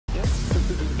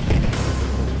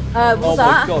What's that?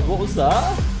 Oh my god, what was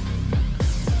that?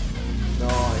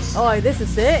 Nice. Oh, this is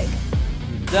sick.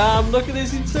 Damn, look at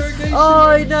this interrogation.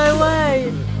 Oh, no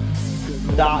way.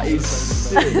 That is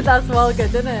sick. That's well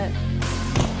good, isn't it?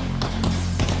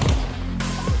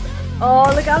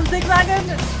 Oh, look, I'm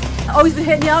zigzagging. Oh, he's been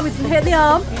hitting the arm. He's been hitting the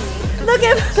arm. Look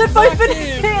at him. They've both been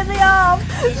hitting the arm.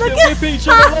 Look at whip each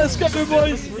other. Let's go,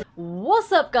 boys.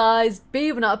 What's up, guys?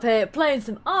 Beaven up here, playing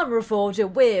some Arma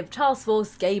Reforger with Task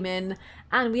Force Gaming,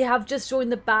 and we have just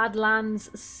joined the Badlands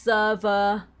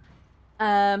server.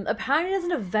 Apparently there's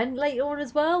an event later on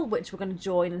as well, which we're going to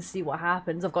join and see what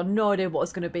happens. I've got no idea what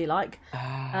it's going to be like.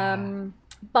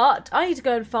 But I need to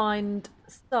go and find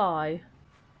Sai.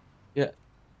 Yeah.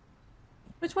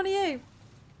 Which one are you?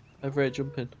 Over here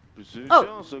jumping.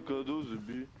 Oh.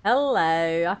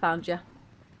 Hello, I found you.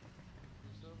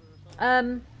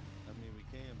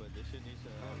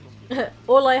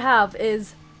 All I have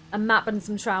is a map and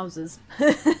some trousers.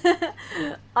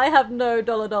 I have no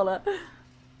dollar.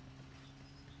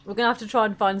 We're gonna have to try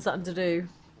and find something to do.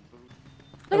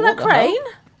 Look at that crane!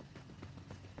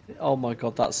 Oh my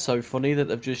god, that's so funny that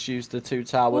they've just used the two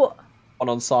towers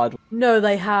on side. No,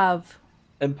 they have.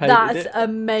 And painted That's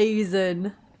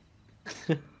amazing.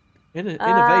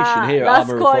 Innovation here. That's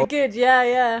at Arma quite Reforger. good.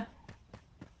 Yeah.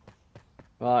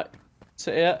 Right,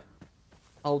 sit here.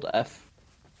 Hold F.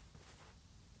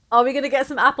 Are we gonna get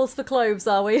some apples for cloves?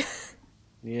 Are we?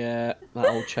 Yeah, that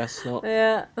old chestnut.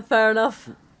 Yeah, fair enough.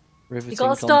 Riveting You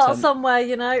gotta start content. somewhere,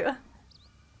 you know.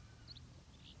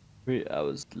 3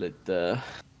 hours later.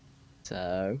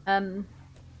 So. I'm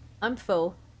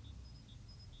full.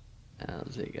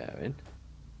 How's it going?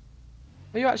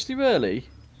 Are you actually really?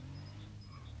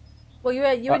 Well, you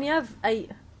only have 10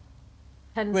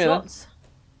 Really? slots.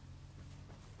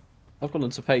 I've gone on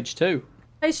to page 2.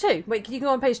 Page 2? Wait, can you go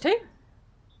on page 2? What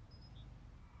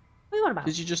are you on about?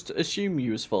 Did you just assume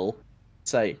you was full?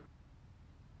 Say.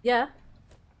 Yeah.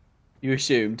 You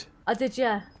assumed? I did,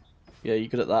 yeah. Yeah, you're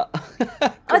good at that.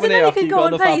 I didn't know you could go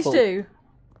on page 2.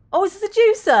 Oh, is this a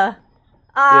juicer?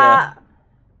 Yeah.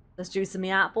 Let's juice me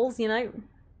apples, you know.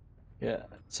 Yeah.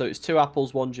 So it's 2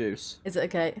 apples, 1 juice. Is it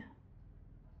okay?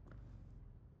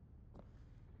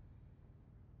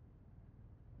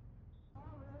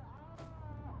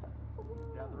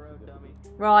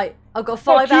 Right, I've got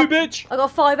 5 bitch! I've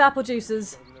got 5 apple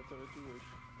juices.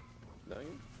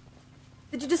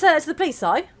 Did you just say that to the police,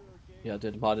 Si? Yeah, I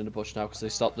did. I'm hiding in the bush now because they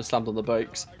slammed on the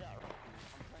brakes.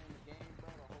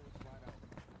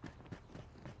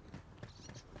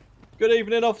 Good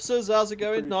evening, officers. How's it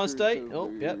going? Nice day.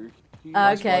 Oh, yep.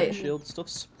 Nice Okay. white shield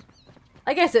stuffs.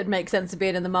 I guess it makes sense to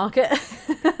being in the market.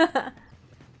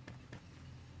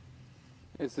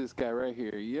 It's this guy right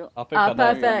here. Yep. I think I know.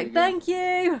 Perfect. Thank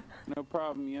you. No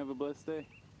problem. You have a blessed day.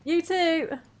 You too.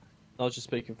 I was just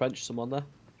speaking French to someone there.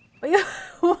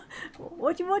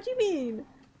 What do you mean?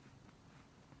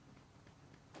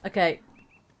 Okay.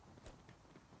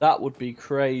 That would be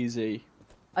crazy.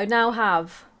 I now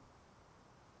have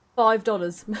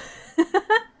 $5.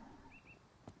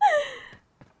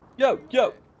 Yo.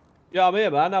 Yeah, I'm here,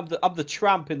 man. I'm the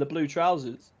tramp in the blue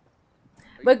trousers.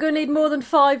 We're gonna need more than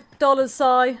 $5,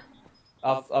 Si.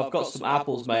 I've got some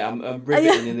apples, mate. I'm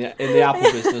riveting in the apple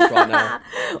business right now.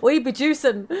 We be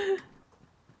juicing.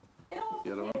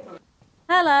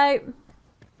 Hello.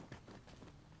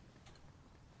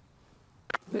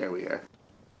 There we are.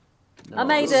 I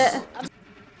made it.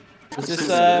 Does this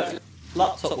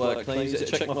laptop work? Can I use it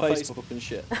to check my Facebook and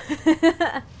shit?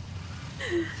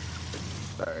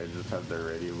 Sorry, I just had their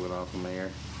radio went off in my ear.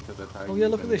 Oh yeah,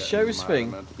 look at this sheriff's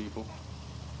thing.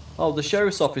 Oh, the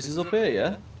sheriff's office is up here,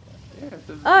 yeah?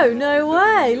 Oh, no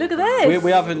way. Look at this.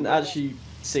 We haven't actually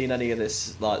seen any of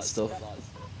this like stuff.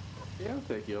 Yeah, I'll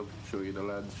take you up, show you the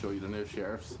lads, show you the new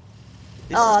sheriffs.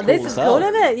 This is cool,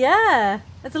 isn't it? Yeah.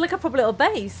 It's like a proper little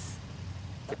base.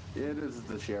 Yeah, this is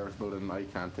the sheriff's building. I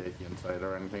can't take you inside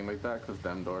or anything like that because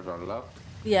them doors are locked.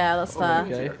 Yeah, that's fair.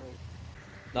 Okay.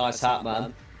 Nice hat,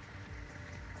 man.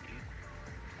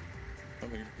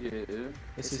 Yeah.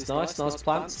 This is nice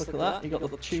plants. Look at that. You got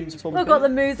the tunes pumping. We've got the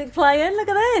music playing. Look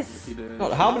at this.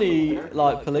 God, how many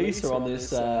like police are on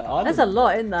this island? There's a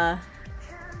lot in there.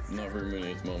 Not very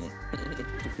many at the moment.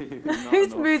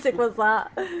 Whose music was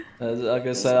that? I was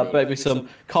gonna say, maybe some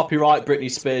copyright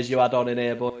Britney Spears you had on in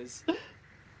here, boys.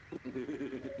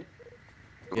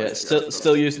 Yeah,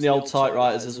 still using the old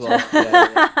typewriters as well.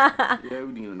 Yeah. Yeah,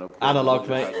 we need an upgrade. Analog,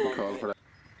 mate.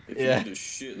 If Yeah. you need to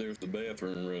shit, there's the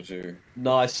bathroom right here.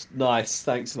 Nice.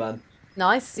 Thanks, man.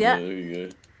 Nice, yeah. There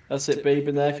you That's it, Beeb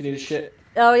in there if you need a shit.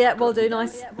 Oh, yeah, will do.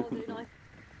 Nice. go.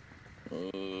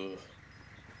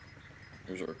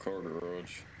 Here's our car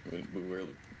garage. We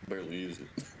barely use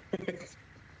it.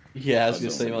 Yeah, I was I gonna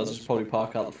don't say, think might as well that's just probably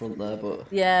park out the front there, but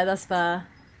Yeah, that's fair.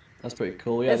 that's pretty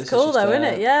cool. Yeah, It's this cool is just, though, isn't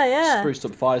it? Yeah, yeah. spruced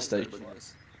up fire station.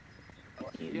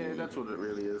 Yeah, that's what it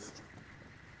really is.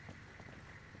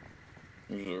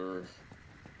 There's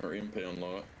our impound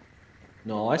lot.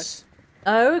 Nice.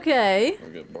 Okay.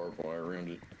 We got barbed wire around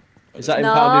it. Is that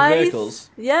impounded Nice. vehicles?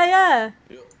 Yeah, yeah.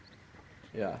 Yep.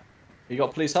 Yeah. You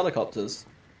got police helicopters?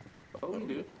 Oh,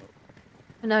 we do.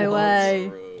 No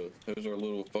way. There's our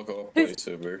little fuck off place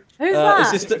over there. Who's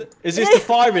that? Is this the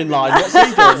firing line? What's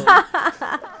he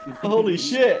done? Holy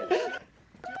shit!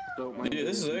 Don't mind Yeah,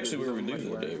 this is me, actually where we do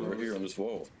my that day. We're clothes. here on this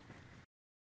wall.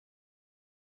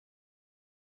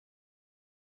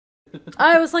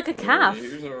 Oh, it was like a calf.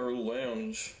 Here's our little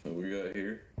lounge that we got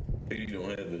here. You don't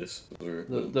have this.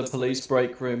 The police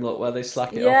break room, look, where they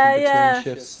slack it Yeah, off in between yeah.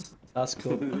 shifts. That's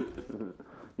cool.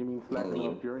 You mean slacking really.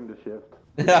 off during the shift?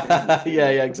 Yeah,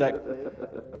 exactly.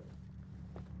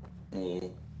 A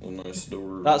little nice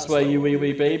door. That's where you wee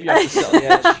baby. You have to sit on the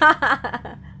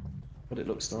edge. But it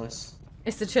looks nice.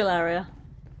 It's the chill area.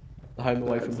 The home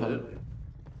away from home.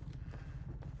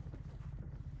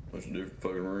 Bunch of different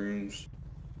fucking rooms.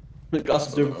 Got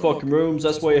some different fucking rooms.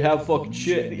 That's where you have fucking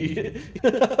shit.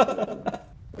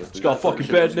 It's got a fucking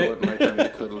bed in it. Night time to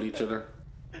cuddle each other.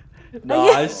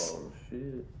 Nice. Oh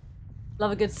shit.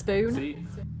 Love a good spoon. See?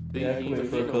 Yeah, come in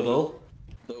for a cuddle.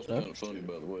 That was kind of funny,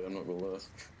 by the way. I'm not gonna lie.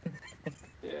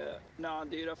 Yeah. Nah,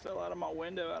 dude, I fell out of my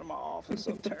window, out of my office.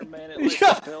 I'm terminated. Yeah.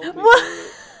 Like, fell me through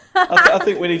it. I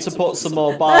think we need to put some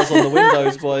more bars on the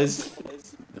windows, boys.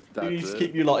 That's We need to it.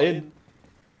 keep you lot in.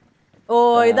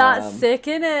 Oi, that's Damn. sick,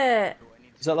 innit?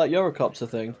 Is that like Eurocopter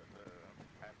thing?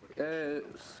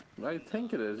 I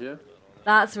think it is, yeah.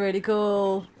 That's really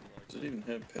cool. Does it even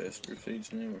have passenger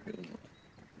seats now?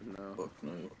 No, Fuck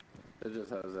no. it just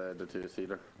has the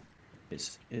two-seater.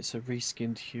 It's a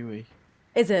reskinned Huey.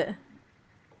 Is it?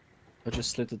 I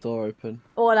just slid the door open.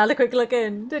 Oh, I had a quick look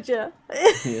in, did you?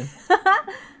 Yeah.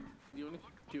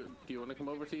 Do you want to come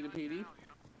over see the PD?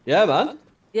 Yeah, man.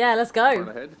 Yeah, let's On go.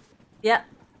 ahead. Yeah.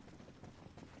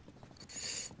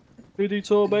 PD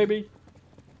tour, baby.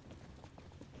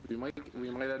 We might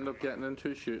end up getting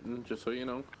into shooting, just so you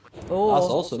know. Oh, That's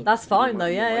awesome. That's fine though,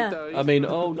 You might yeah, die. I mean,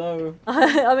 oh no.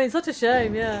 yeah. I mean, such a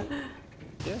shame, yeah.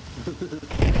 Yeah.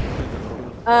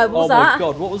 What was Oh that? my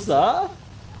god, what was that?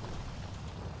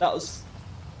 That was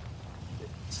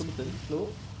something.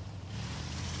 Look.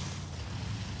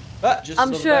 Ah, just I'm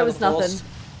another sure day it on was the force.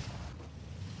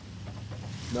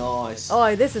 nothing. Nice.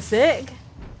 Oh, this is sick.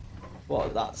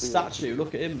 What, that statue?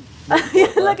 Look at him.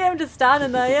 Look at him just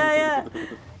standing there, yeah, yeah.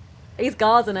 He's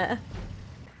guarding it.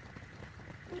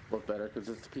 What better, because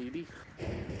it's the PD.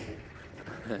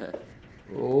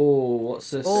 Oh, what's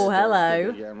this? Oh,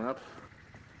 hello. Yeah, I'm up.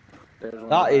 There's one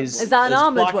That of is Is that an as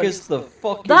armoured black one? as the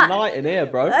fucking That- night in here,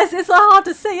 bro. It's so hard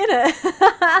to see, isn't it?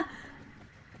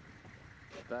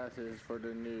 That is for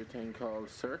the new thing called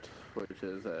CERT, which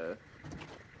is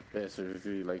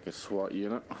basically like a SWAT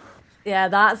unit. Yeah,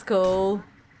 that's cool.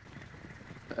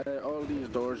 All these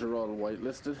doors are all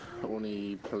whitelisted.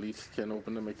 Only police can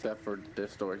open them except for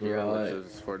this door here, Right. which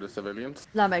is for the civilians.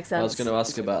 That makes sense. I was going to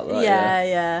ask about that. Yeah,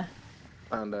 yeah.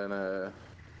 And then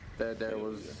there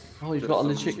was. Oh, you've just got a some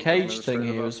legit cage thing administrative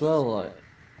here as office. well, like.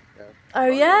 Oh,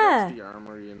 That's yeah. the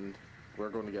armory, and we're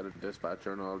going to get a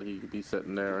dispatcher and all. He could be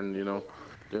sitting there and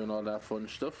doing all that fun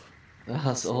stuff.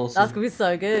 That's awesome. That's gonna be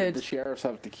so The good. sheriffs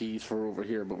have the keys for over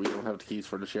here, but we don't have the keys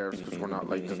for the sheriffs because we're not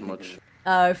liked as much.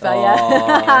 Oh, fair, Oh,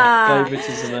 yeah.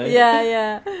 favoritism, eh? Yeah,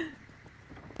 yeah.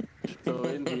 So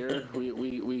in here,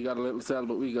 we got a little cell,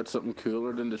 but we got something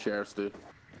cooler than the sheriffs do.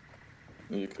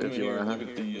 Yeah, come If in you here and wanna look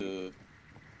at the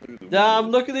Damn,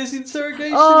 look at this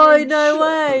interrogation Oh, room. no Shut-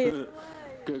 way.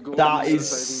 Go That on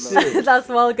is inside and look. sick. That's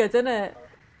well good, isn't it?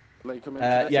 Like, come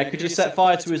in. Yeah, could you set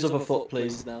fire to his other foot,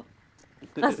 please? Now.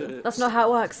 That's not how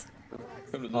it works.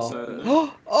 Come to this side.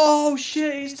 Oh, oh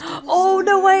shit! He's Oh,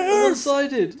 no way it is.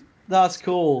 one-sided. That's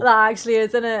cool. That actually is,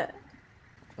 isn't it?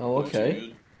 Oh,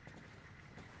 okay.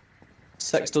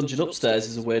 Sex dungeon upstairs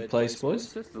is a weird place,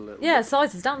 boys. Just a little. Yeah,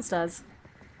 size is downstairs.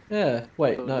 Yeah.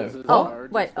 Wait, So no. this is Oh, our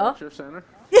wait, oh. dispatcher center.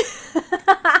 We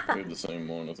have the same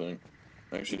one, I think.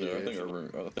 Actually, no,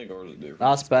 I think ours is different.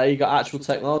 That's better. You got actual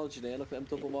technology there. Look at them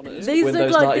double monitors. These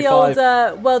Windows look like 95. the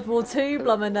old World War II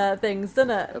blooming things, doesn't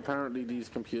it? Apparently, these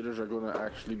computers are going to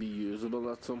actually be usable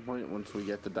at some point once we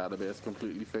get the database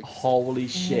completely fixed. Holy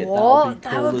shit! What?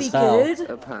 That would be That cool would be as hell.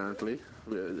 good. Apparently,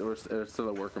 we're still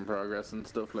a work in progress and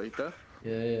stuff like that.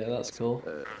 Yeah, yeah, that's cool.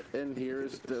 In here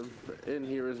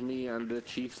is me and the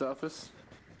chief's office.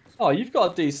 Oh, you've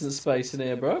got a decent space in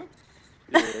here, bro.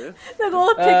 Yeah. Look, all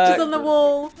the pictures on the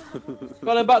wall.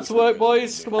 Running back to work,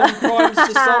 boys. Come on, crimes to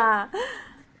stop.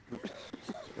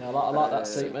 Yeah, I like that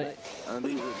seat, mate. And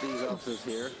these offices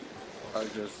here are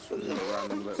just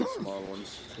random little small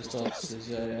ones. Just offices,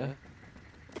 yeah.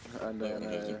 And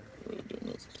then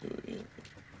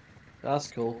That's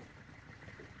cool.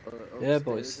 Yeah,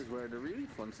 boys. This is where the really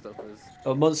fun stuff is.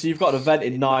 Oh, Muncie, you've got an event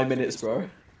in 9 minutes, bro.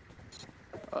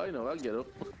 I know, I'll get up.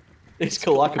 It's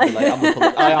cool, I can be late.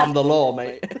 I am the law,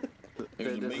 mate.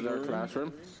 This is our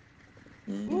classroom.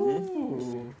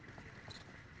 Ooh.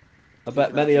 I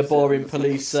bet many a boring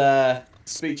police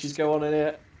speeches go on in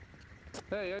here.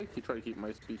 Hey, I try to keep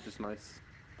my speeches nice.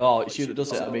 Oh, it's you that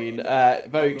does it. I mean,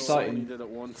 very exciting. I only did it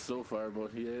once so far,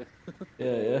 but yeah.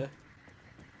 Yeah.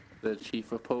 The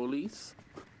chief of police.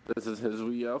 This is his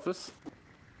wee office.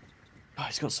 Oh,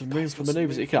 he's got some room for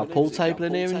manoeuvres. He can have a pool table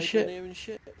in here and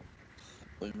shit.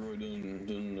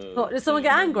 What, did someone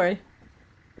get angry?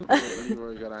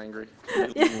 Leroy got angry.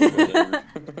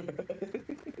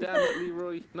 Damn it,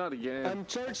 Leroy, not again. And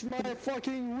charge my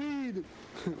fucking weed!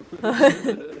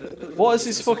 What is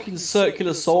this fucking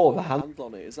circular saw with a handle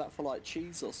on it? Is that for like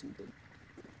cheese or something?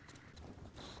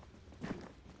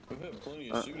 We've had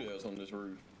plenty of shootouts on this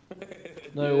roof.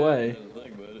 No way.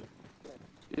 Think about it.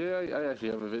 Yeah, I actually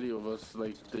have a video of us,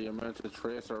 like, the amount of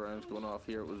tracer rounds going off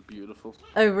here, it was beautiful.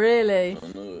 Oh, really? I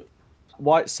know it.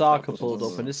 White Sarker pulled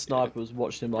up and his sniper was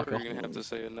watching him like We're a... gonna have to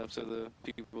say enough to the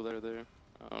people that are there.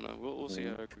 I don't know. We'll see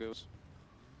how it goes.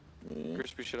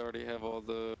 Crispy should already have all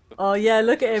the... Oh, yeah,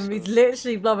 look at him. He's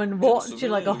literally blubbing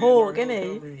watching like a hawk, isn't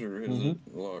he?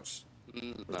 Locks.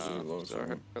 Nah,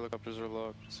 our helicopters are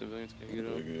locked. Civilians can't get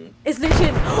up. It's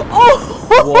literally... Oh!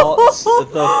 What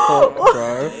the fuck,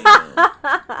 bro?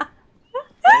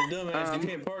 Hey, dumbass, you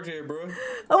can't park here, bro.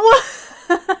 What?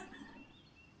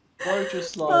 Bro,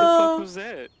 just like... What the fuck was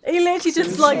that? He literally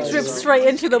just like dripped straight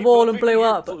into the wall and blew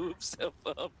up. Blew himself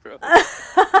up, bro.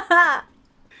 I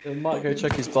might go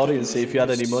check his body and see if he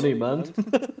had any money, man.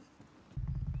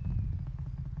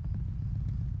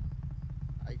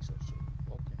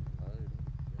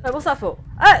 Wait, what's that for?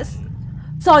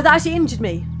 Sorry, that actually injured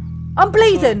me. I'm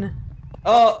bleeding.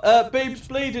 Oh, Beeb's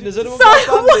bleeding. Has anyone Sorry,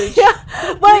 got a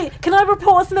bandage? wait, can I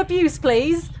report some abuse,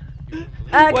 please? Wait,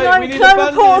 Can I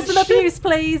report some abuse,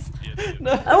 please?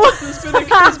 No, there's been a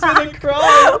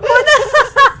crime.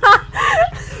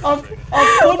 I've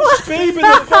punched Beeb in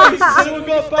the face. Has anyone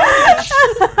got a bandage?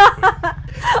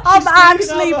 I'm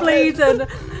actually bleeding.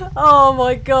 Oh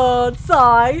my god,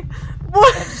 sigh.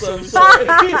 What? I'm so sorry.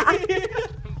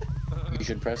 You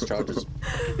should press charges.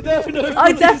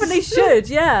 I definitely should,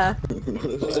 yeah.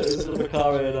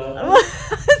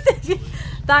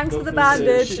 Thanks for the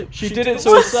bandage. She did it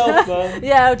to herself, man.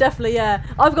 Yeah, definitely, yeah.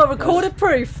 I've got recorded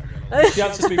proof. She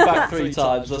answered me back 3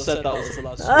 times. I said that was the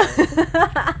last time.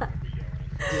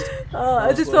 Oh,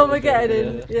 is this what we're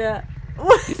getting in? Yeah.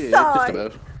 Just Sigh.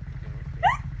 about.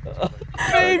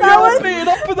 Baby, That was- you're being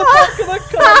up in the back of the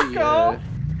car. Yeah.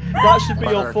 That should be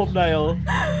your thumbnail.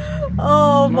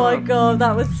 Oh my god,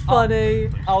 that was funny.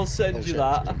 I'll send you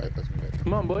that.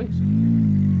 Come on, boys.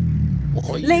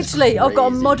 Literally, I've got a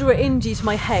moderate injury to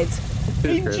my head.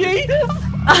 Injury?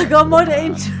 I got a moderate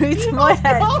injury to my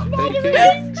head.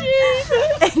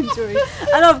 Injury.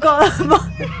 And I've got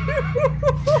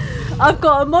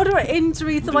a moderate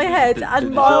injury to my head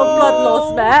and mild blood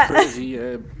loss, mate. Crazy, I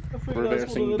think that's one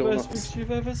reversing of the best donuts. things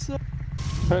you've ever said.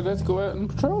 Alright, let's go out and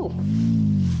patrol.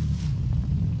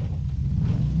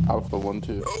 Alpha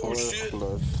 124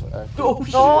 plus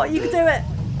active Oh, you can do it.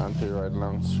 anti-ride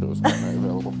allowance shows not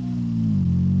available.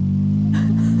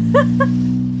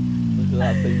 Look at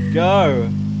that thing go.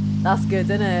 That's good,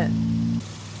 isn't it?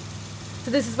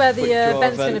 So this is where the Quick draw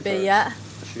event's going to event be, yeah?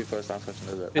 Shoot first, I'm switching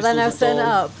to that. And then I'll setting it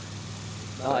up.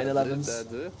 911s,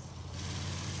 That's it.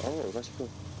 Oh, that's cool.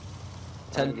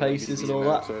 10 paces and all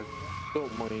that. So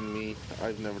don't mind me,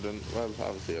 I've never done, well,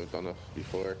 obviously I've done it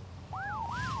before.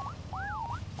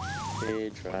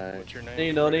 Hey, try. What's your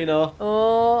name? Nino.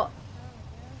 Oh.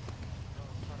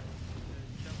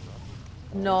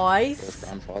 Nice.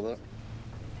 Grandfather.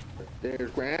 There's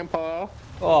Grandpa.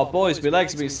 Oh, boys, my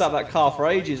legs have been sat in that car for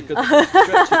ages. Good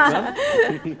stretching, man.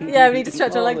 Yeah, we need to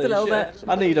stretch our legs a Holy little shit. bit.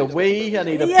 I need a wee, I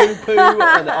need a Yeah. poo-poo,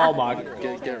 and oh my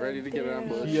god. Get ready to get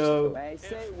ambushed. Yo.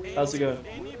 How's it going?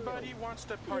 Anybody wants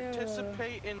to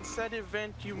participate in said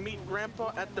event, you meet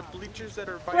Grandpa at the bleachers that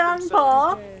are by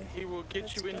Grandpa. themselves. He will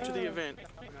get you into the event.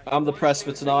 I'm the press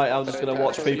for tonight. I'm just going to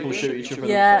watch people shoot each other in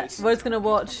the Yeah, face. we're just going to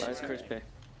watch.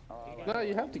 No,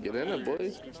 you have to get in it,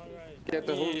 boy. Get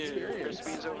the whole experience.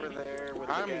 Crispy's over there with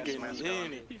I'm getting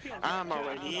in it. I'm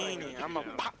already in it. I'm gonna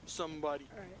pop somebody.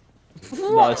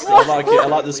 Nice. I like it. I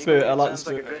like the spirit. I like the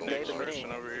Sounds like spirit. a good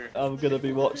person over here. I'm gonna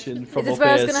be watching from this up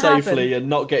where it's here gonna safely happen? and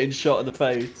not getting shot in the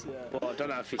face.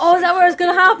 Oh, is that where it's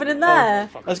gonna happen in there?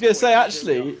 I was gonna say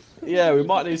actually, yeah, we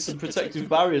might need some protective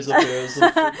barriers up here or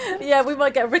something. Yeah, we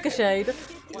might get ricocheted.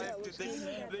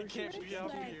 They can't be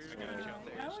out here.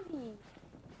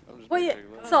 Wait,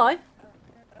 Si?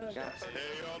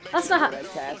 That's not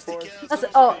that's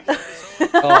oh.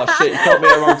 Oh shit, you caught me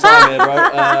at the wrong time here,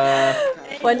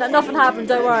 bro. Wait, nothing happened,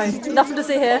 don't worry. Nothing to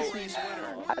see here.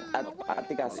 I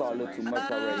think I saw a little too much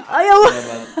already.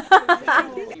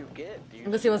 I'm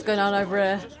gonna see what's going on over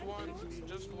here.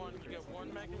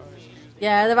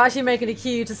 Yeah, they're actually making a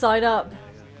queue to sign up.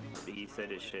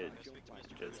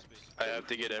 I have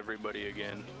to get everybody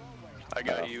again. I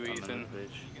got you, Ethan.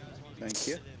 Thank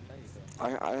you.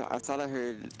 I thought I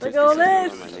heard. Look at all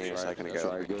this! My name a second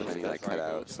ago, and he like cut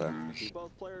out. So.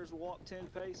 Both players will walk 10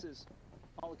 paces.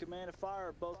 On the command of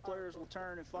fire, both players will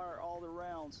turn and fire all their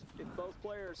rounds. If both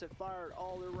players have fired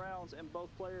all their rounds and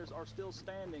both players are still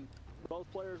standing, both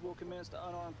players will commence to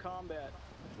unarmed combat.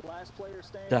 Last player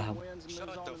standing wins and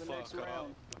moves on to the next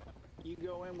round. You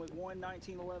go in with one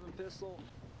 1911 pistol.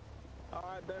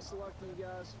 Alright, best of luck to you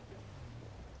guys.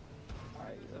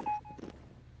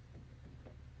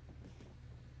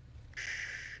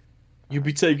 You'd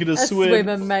be taking a A swim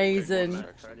amazing.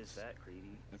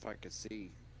 If I could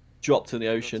see. Dropped in the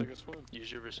ocean.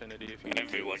 Use your vicinity if you need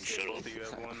everyone shuttle.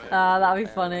 Ah, that'd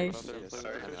be funny.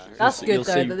 That's good You'll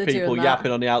though see that they're people doing that.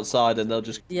 yapping on the outside and they'll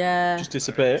just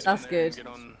disappear. That's good. Get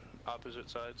on opposite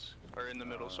sides, or in the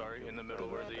middle. Sorry, in the middle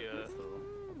where the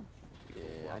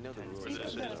I know the rules. where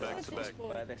this is back to back.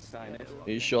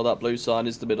 Are you sure that blue sign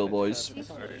is the middle, boys?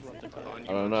 I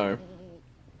don't know.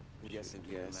 Yes, and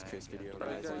yes, Chris video.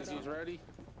 He's ready?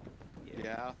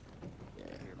 Yeah.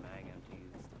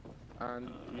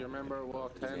 And you remember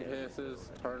walk 10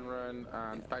 paces, turn around,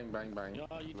 and bang, bang, bang.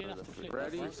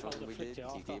 Ready? The first one we did,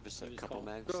 he gave us a couple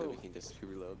mags so we can just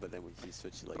reload, but then he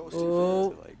switched like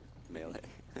Oh. to like melee.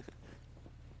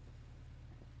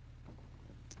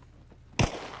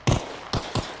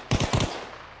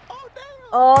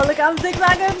 Oh, look, I'm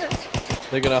zigzagging.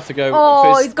 They're gonna have to go.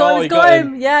 Oh, fist. he's got, he got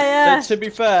him. Yeah, yeah. So, to be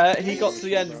fair, he got to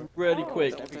the end really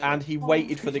quick, and he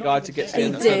waited for the guy to get to the He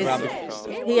end and turn did.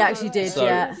 around. He actually did, So,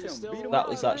 yeah. that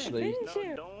was actually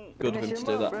good of him to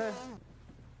do that.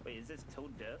 Wait, is this till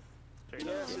death?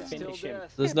 Still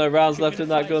death. There's no rounds left in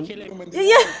that gun.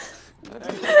 Yeah.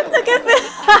 Look at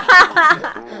this.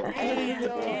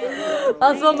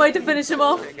 That's one way to finish him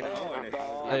off.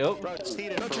 Hey up.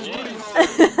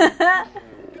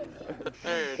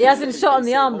 He has been shot in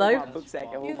the arm though.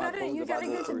 You gotta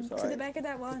get to the back of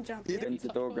that wall and jump. Then to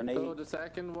throw a grenade. So the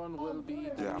second one will be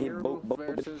the Hit both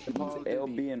versus Paul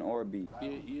LB and RB.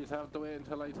 You have to wait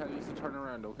until I tell you to turn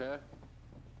around, okay?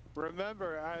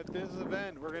 Remember, at this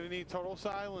event, we're gonna need total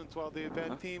silence while the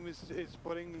event team is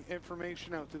putting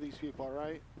information out to these people. All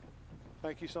right?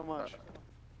 Thank you so much.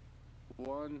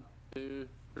 1, 2,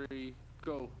 3,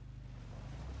 go.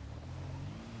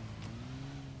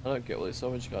 I don't get what this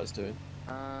orange guy's doing.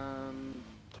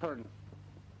 Turn.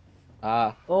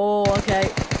 Ah. Oh, okay.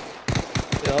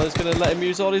 Yeah, I was gonna let him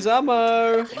use all his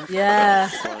ammo. Yeah.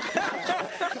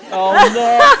 Oh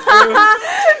no!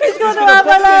 He's gonna have a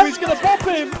left. He's gonna pop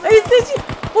him.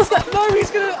 What's that? No,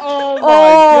 he's gonna. Oh my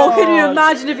Oh, god! can you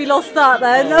imagine if he lost that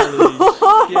then?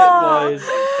 Holy shit, boys.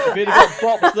 If he'd have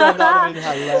got bopped then, that'd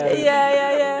have been hilarious.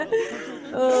 Yeah.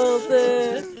 Oh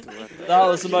dear. That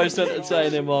was the most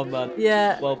entertaining one, man.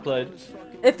 Yeah. Well played.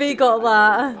 If he got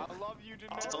that.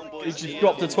 He just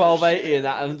dropped a 1280 in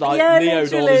that and like Yeah, neoed all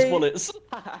his literally. bullets.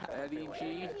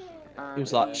 He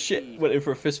was like, shit, went in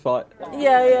for a fist fight.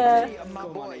 Yeah.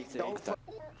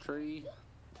 3,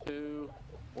 2,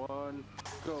 1,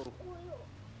 go.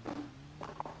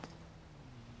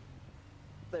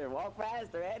 Walk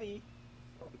faster, Eddie.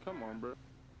 Come on, bro.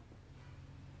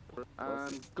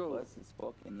 And go. What's his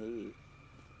fucking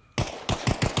head?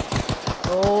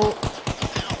 Oh.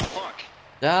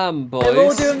 Damn, boys. They're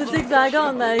all doing the zigzag,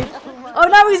 aren't they? Oh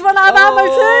no, he's run out of ammo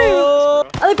too!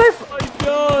 Are they both? Oh my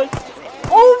god!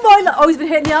 Oh my! Oh, he's been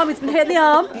hitting the arm. He's been hitting the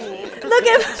arm. Look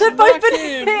at him! They've both been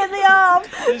hitting the arm.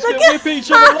 They're just gonna whip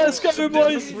each other. Let's go,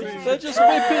 boys. They're just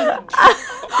whipping.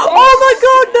 Oh my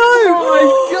god!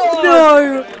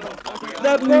 No!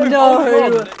 They're both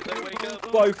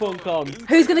No! both on con.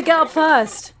 Who's gonna get up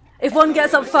first? If one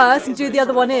gets up first and do the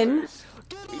other one in.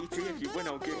 If you win,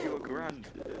 I'll give you $1,000.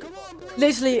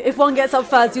 Literally, if one gets up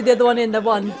first, do the other one in, they're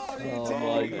one. Oh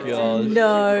my god.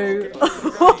 No.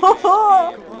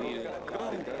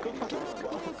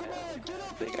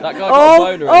 That guy got a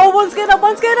boner. Oh, one's getting up,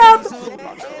 one's getting up.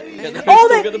 Get the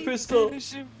pistol, get the pistol.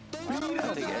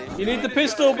 You need the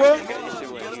pistol, bro.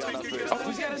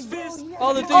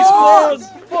 Oh, the despawn!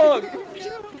 Fuck!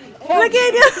 Look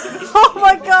at you! Oh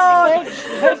my god!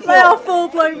 They are full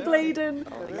blown bleeding.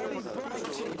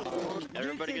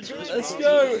 Let's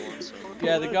go!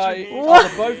 Yeah, the guy. Oh,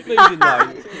 they're both bleeding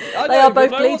now. They are both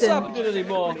bleeding. What's happening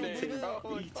anymore?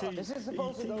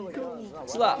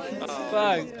 Slap!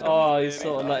 Bang! Oh, he's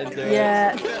sort of let him do it.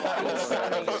 Yeah.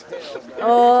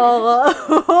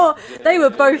 Oh, they were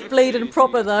both bleeding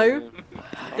proper though.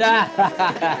 Yeah.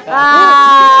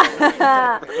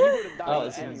 Ah! That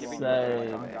was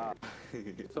insane.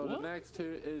 So the next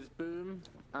two is Boom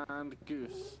and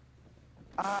Goose.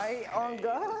 I on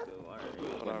God.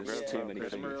 There's too many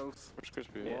things. Where's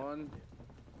Crispy? 1,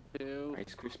 2,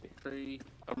 It's crispy. 3.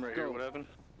 I'm right here. What happened?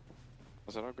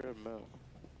 I said I'll grab him out.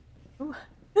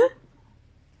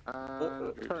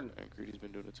 And turn. And Greedy's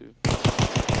been doing it too.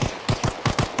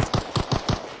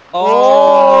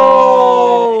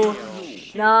 Oh!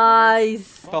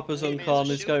 Nice. Copper's uncon.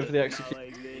 He's going for the execute.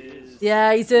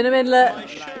 Yeah, he's doing him inlet.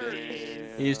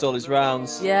 He used all his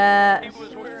rounds. Yeah.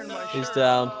 He's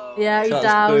down. Yeah, he's That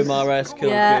down. was Boom RS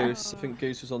killed Yeah. Goose. I think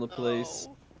Goose was on the police.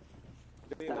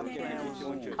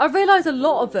 I've realised a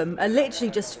lot of them are literally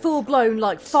just full blown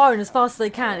like firing as fast as they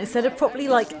can instead of properly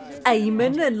like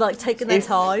aiming and like taking their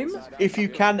time. If you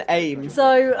can aim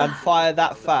So and fire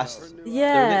that fast, there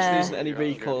yeah. literally isn't any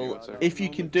recoil. If you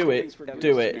can do it,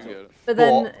 do it. But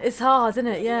then it's hard, isn't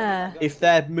it? Yeah. If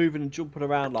they're moving and jumping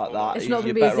around like that, It's not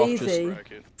you're going to be as better off just easy.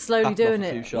 Slowly tapping off doing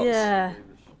a few it. shots. Yeah.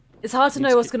 It's hard to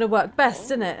know what's going to work best,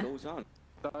 isn't it?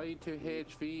 Die to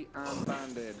HV and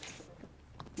Band-Aid.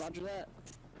 Roger that.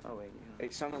 Oh wait,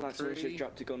 it sounded like someone should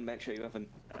drop the gun. Make sure you haven't.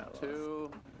 2.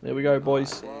 There we go,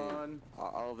 boys. 1.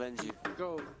 I'll avenge you.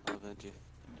 Go. I'll avenge you.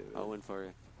 I'll win for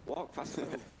you. Walk faster.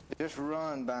 Just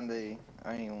run, Bandy.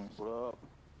 Anyone. What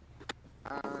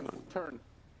up? And turn.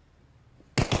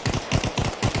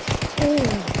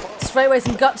 Straight away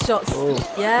some gut shots.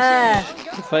 Oh. Yeah.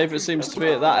 The favourite seems to be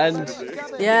at that end.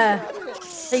 Yeah.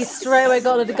 He straight away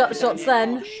got the gut shots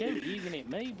then.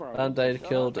 Band-Aid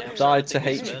killed, died to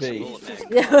HV.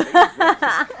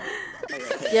 Yeah.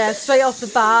 Yeah, straight off the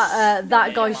bat,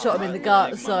 that guy shot him in the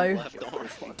gut, so.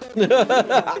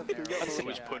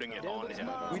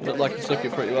 Looked like he took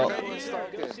it pretty well.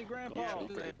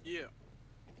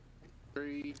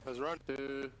 3,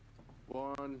 2,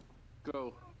 1,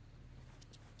 go.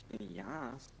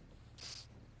 Yes.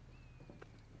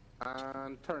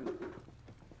 And turn.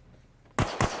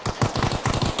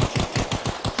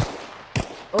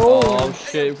 Oh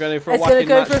shit, we're going for a It's gonna whacking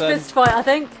go match for a then. fist fight, I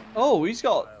think. Oh, he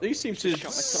seems to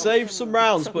save some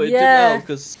rounds, but it Yeah. didn't help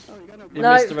because he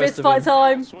No, missed the rest fist of fight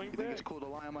him. time.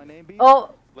 Oh,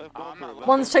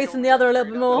 one's chasing the other a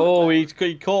little bit more. Oh, he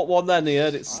caught one then, he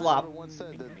heard it slap.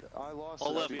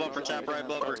 All left bumper, tap right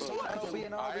bumper.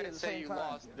 I didn't say you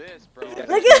lost this, bro. Look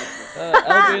at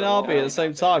LB and RB at the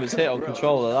same time is hit on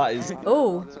controller, that is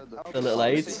oh, the little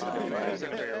aids.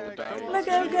 look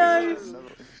at him go.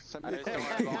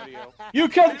 You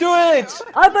can do it!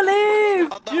 I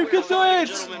believe! You can do it!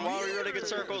 Gentlemen, while we're running in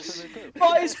circles,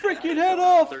 Bite his freaking head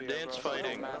off! they're dance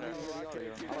fighting.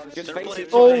 They're Just playing face it.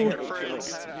 fighting their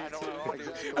friends.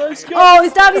 Let's go! Oh,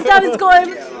 he's down, he's got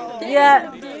him!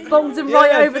 Yeah, bongs him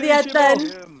right over the head then.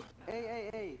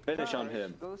 Finish on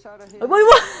him. Wait,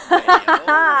 what?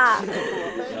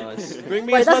 Nice. Bring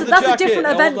me Wait, his that's leather a jacket. different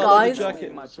I want event, that leather guys.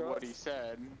 jacket. That's what he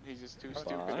said. He's just too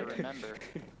stupid to remember.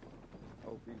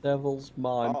 Devil's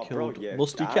Mime Oh, killed bro, yeah,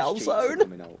 Musty Ash cheats are Calzone.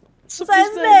 coming out. What's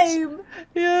his name?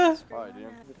 Yeah.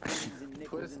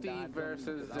 Twisty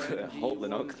versus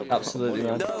Holding up. Absolutely,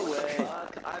 man. No way.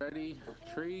 Ready?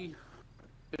 3,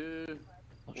 2,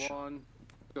 1,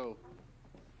 go.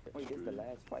 Wait, this is the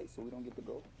last fight, so we don't get to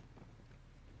go?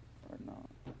 Or not?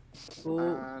 Oh,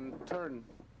 And turn.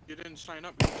 You didn't sign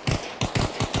up.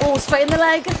 oh, straight in the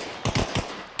leg.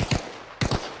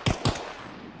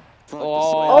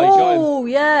 Oh, he got him. Oh,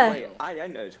 yeah. Wait, I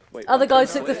entered. Wait, Other guy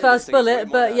took the first bullet,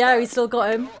 but yeah, he still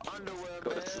got him.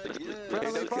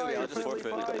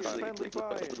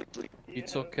 He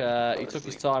took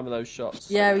his time with those shots.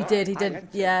 Yeah, he did,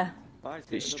 yeah.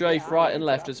 It's strafe right and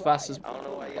left as fast as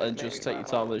and just take your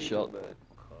time with the shot.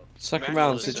 Second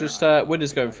round, so just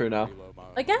winners going through now.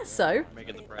 I guess so.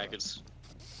 Making the brackets.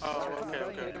 Oh,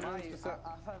 okay.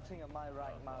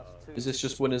 Is this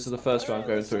just winners of the first round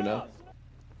going through now?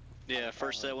 Yeah,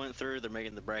 first that went through, they're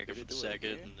making the bracket for the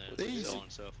second, and then so on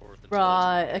and so forth.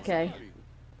 Right, okay.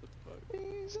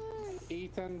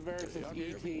 Ethan versus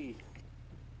ET.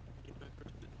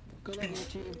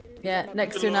 Yeah,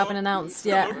 next two now been announced,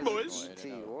 yeah.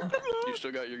 You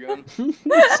still got your gun?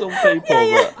 Some people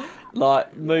that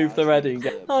like move their head and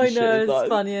get. I know, shit, it's like,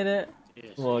 funny, isn't it?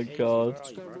 Oh my god.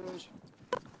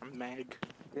 I'm Mag.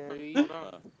 Yeah, we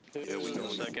go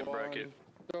second bracket.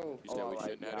 You said we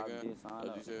shouldn't have a gun?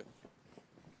 How'd you say it?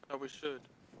 Oh, we should.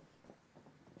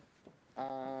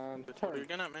 And What are you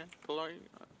gonna, man? Pull out.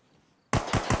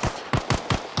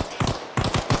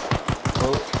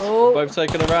 Oh, both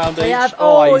taking a round each. Have,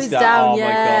 oh, he's down, oh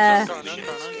yeah. my god.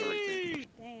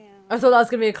 I thought that was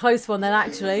going to be a close one then,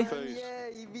 actually.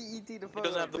 He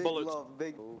doesn't have the bullets.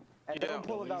 And don't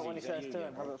pull it out when he says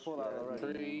turn. Have it pull out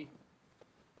already.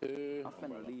 3, 2, I'm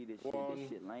finna lead this shit. 1, This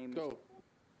shit lame. go.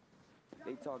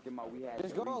 They talking about we had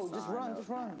Just go, just run, just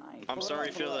run. I'm sorry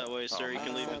you feel that way, sir. You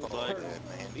can leave and fight. Man,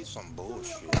 these some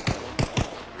bullshit.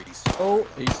 Oh,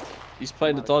 He's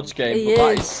playing the dodge game. He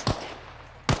but is.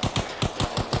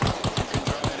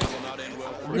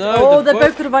 No, oh, they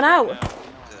both could have run out.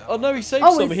 Oh no, he saved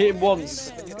Oh, some. He hit him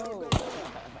once.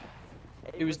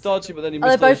 He was dodgy, but then he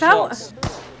Are they missed both all out? shots.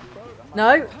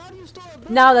 No.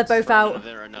 Now they're both out.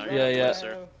 Yeah,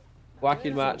 yeah.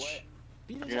 Whacking match.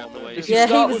 If you Yeah,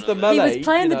 start with the melee, he was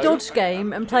playing you the know, dodge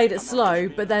game and played it slow,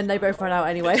 but then they both ran out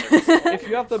anyway. if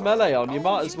you have the melee on, you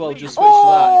might as well just switch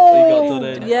Oh, to that. He got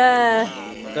done in.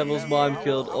 yeah. Devil's Mime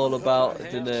killed all about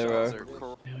De Niro. Here we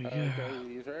go. Okay,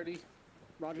 he's ready.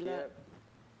 Roger that.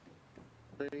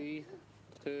 3,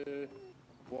 2,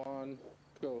 1,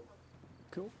 go.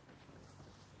 Cool.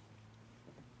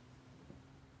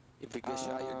 If you get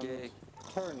shot, you're gay.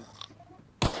 Turn.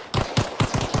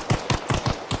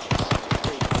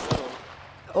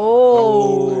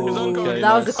 Oh, okay,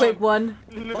 that was a nice. quick one.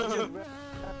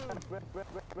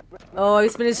 Oh,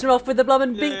 he's finishing off with the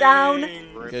Blum beat down.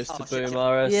 Goes to Boom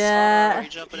RS. Yeah.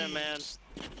 Jumping in, man.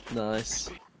 Nice.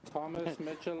 Thomas,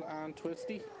 Mitchell, and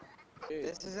Twisty.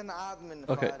 This is an admin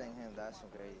Okay. fighting him. That's some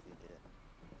crazy shit.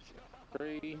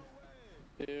 3,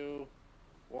 2,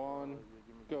 1,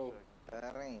 go.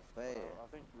 That ain't fair. I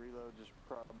think reload is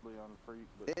probably on freak,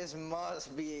 but This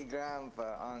must be a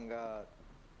grandpa, on God.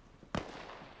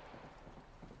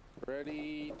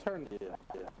 Ready, turn.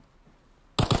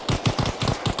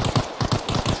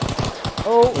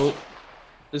 Oh,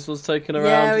 This one's taken yeah,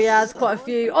 around. he has quite a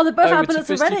few. Oh, they're both Over out to bullets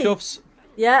already. fisticuffs.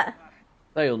 Yeah.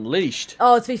 They unleashed.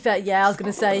 Oh, to be fair, yeah, I was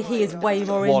going to say he is way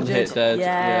more One injured. hit dead,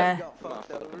 Yeah.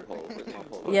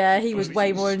 Yeah, he was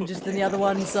way more injured than the other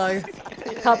one, so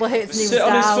a couple of hits and he was Sit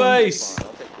on down. his face.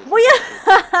 Well,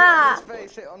 yeah.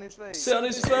 Sit on his face. Sit on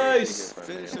his face.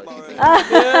 Finish him already.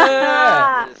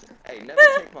 Yeah. Hey, never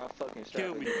take my fucking shot.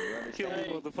 Kill me. Kill me,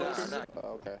 motherfucker.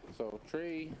 Okay, so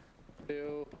 3,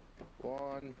 2,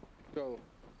 1, go.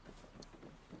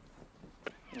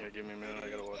 Yeah, give me a minute. I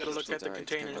gotta watch. Gotta look at the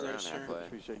containers there, sir.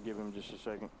 we should give him just a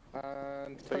second.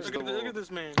 And Look at this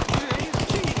man.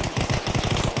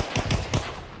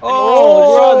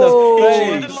 Oh,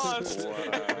 right in the face.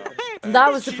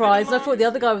 That was surprised. I thought the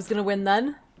other guy was going to win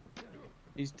then.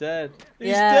 He's dead. He's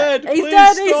Yeah. dead. He's Please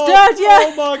dead. stop. He's dead. Yeah.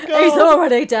 Oh my god. He's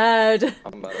already dead.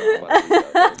 I'm about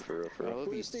to for real. I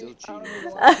hope he's still cheating.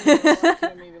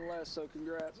 Even less, so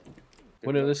congrats.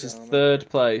 Winner, this is third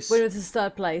place. Winner, this is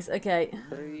third place. Okay.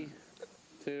 3,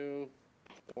 2,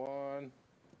 1,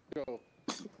 go.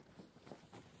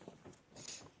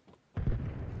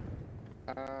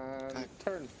 And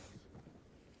turn.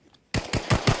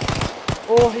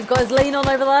 Oh, he's got his lean on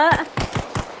over there.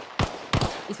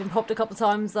 He's been popped a couple of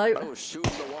times though. Oh,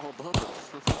 shooting the wall bumper.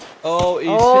 Oh,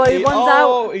 he's one's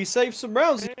out. He saved some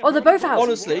rounds. Oh, they're both out.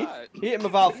 Honestly, he hit him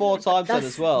about 4 times then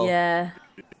as well. Yeah.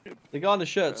 The guy in the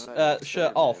shirt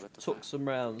off took some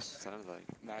rounds. Sounds like.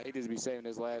 Nah, he just be saving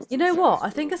his last. You know what? I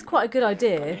think it's quite a good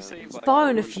idea. Fire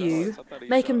on a few,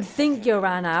 make him think you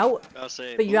ran out,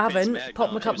 but you haven't. Pop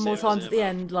him a couple more times at the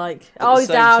end, like, oh, he's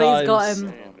down, he's got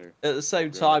him. At the same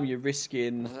time, you're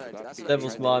risking.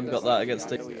 Devil's Mime got that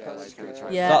against it.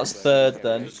 Yeah. That's third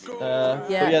then. But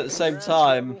yeah, at the same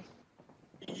time,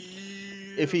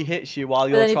 if he hits you while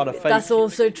you're trying to fake, that's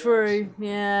also true.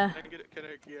 Yeah.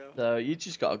 so you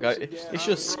just gotta go. It's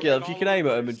just skill. If you can aim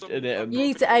at him and hit him, You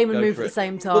need to aim and go move for at the it.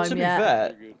 same But time. to be Yeah.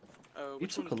 fair, he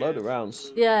took a load of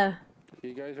rounds. Yeah.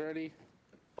 You guys ready?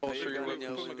 Oh, sure, you're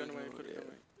welcome. Put my gun away. Put it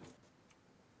away.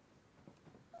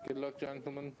 Good luck,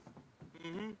 gentlemen.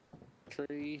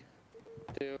 3,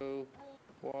 2,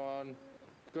 1,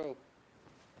 go.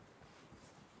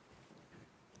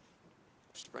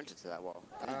 Sprinted to that wall.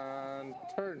 And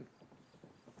turn.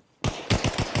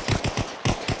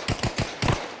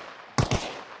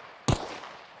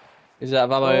 He's out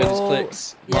of ammo and his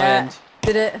clicks. My Yeah. end.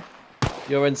 Did it?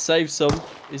 Your end saved some.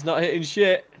 He's not hitting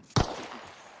shit.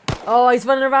 Oh, he's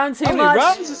running around too How many much.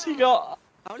 rounds has he got?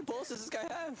 How many bullets does this guy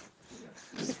have?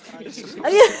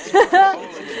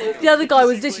 The other guy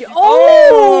was literally. Oh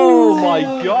Oh my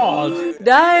god!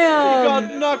 Damn! He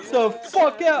got knocked the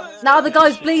fuck out! Now the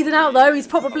guy's bleeding out though. He's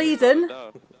proper bleeding.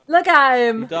 Look at He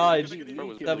him. died.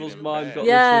 Devil's mind got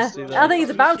Yeah, twisty there. I think he's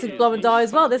about to go and die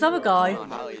as well. This other guy.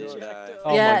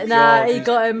 Oh Yeah, my nah, God, he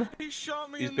got him.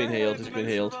 He's been healed. He's been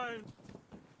healed.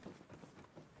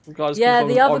 Guys Yeah, come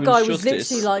the from other Orange guy was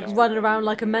Justice. literally like running around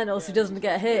like a mental so he doesn't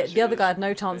get hit. The other guy had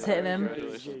no chance hitting him.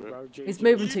 He's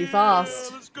moving too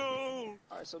fast.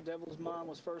 Alright, so Devil's Mind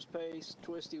was first place,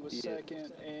 Twisty was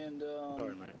second, and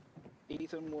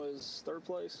Ethan was third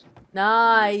place.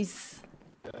 Nice.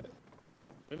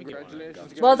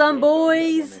 Congratulations. Well done,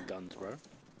 boys.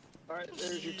 Alright,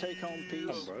 there's your take-home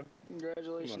piece.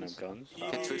 Congratulations.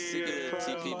 Hey, Twisty, get a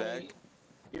TP back.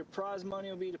 Your prize money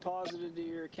will be deposited to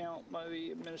your account by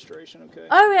the administration, okay?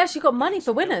 Oh, we actually got money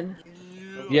for winning.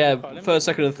 Yeah, first,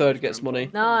 second, and third gets money.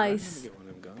 Nice.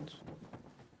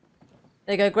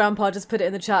 There you go, Grandpa just put it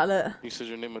in the chat, look. You said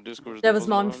your name on Discord. Devil's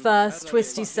Mom first,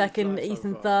 Twisty second,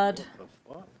 Ethan third.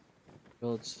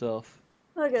 Good stuff.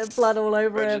 Look at blood all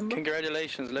over him.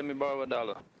 Congratulations, let me borrow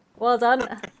 $1. Well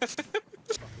done.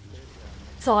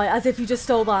 Sorry, as if you just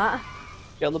stole that.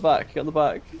 Get on the back, get on the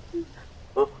back.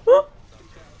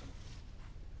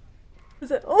 Is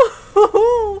it?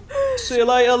 Oh. See you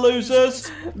later,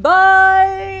 losers.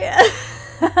 Bye.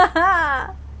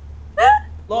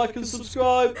 Like and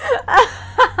subscribe. As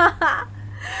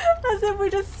if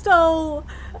we just stole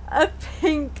a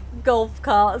pink golf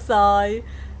cart, Si.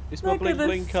 It's my Look at the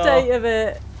bling car. state of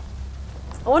it.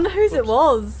 I wonder whose it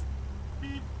was.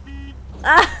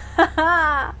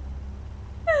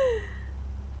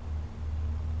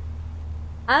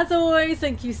 As always,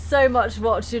 thank you so much for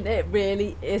watching. It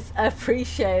really is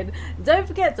appreciated. Don't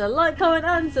forget to like, comment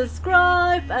and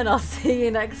subscribe, and I'll see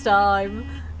you next time.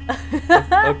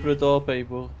 Open the door,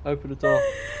 people. Open the door.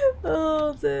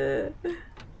 Oh dear.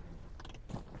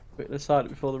 Quick, let's hide it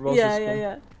before the Rosses Yeah, come. yeah,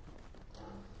 yeah.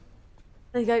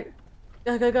 There you go.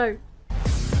 Go, go, go.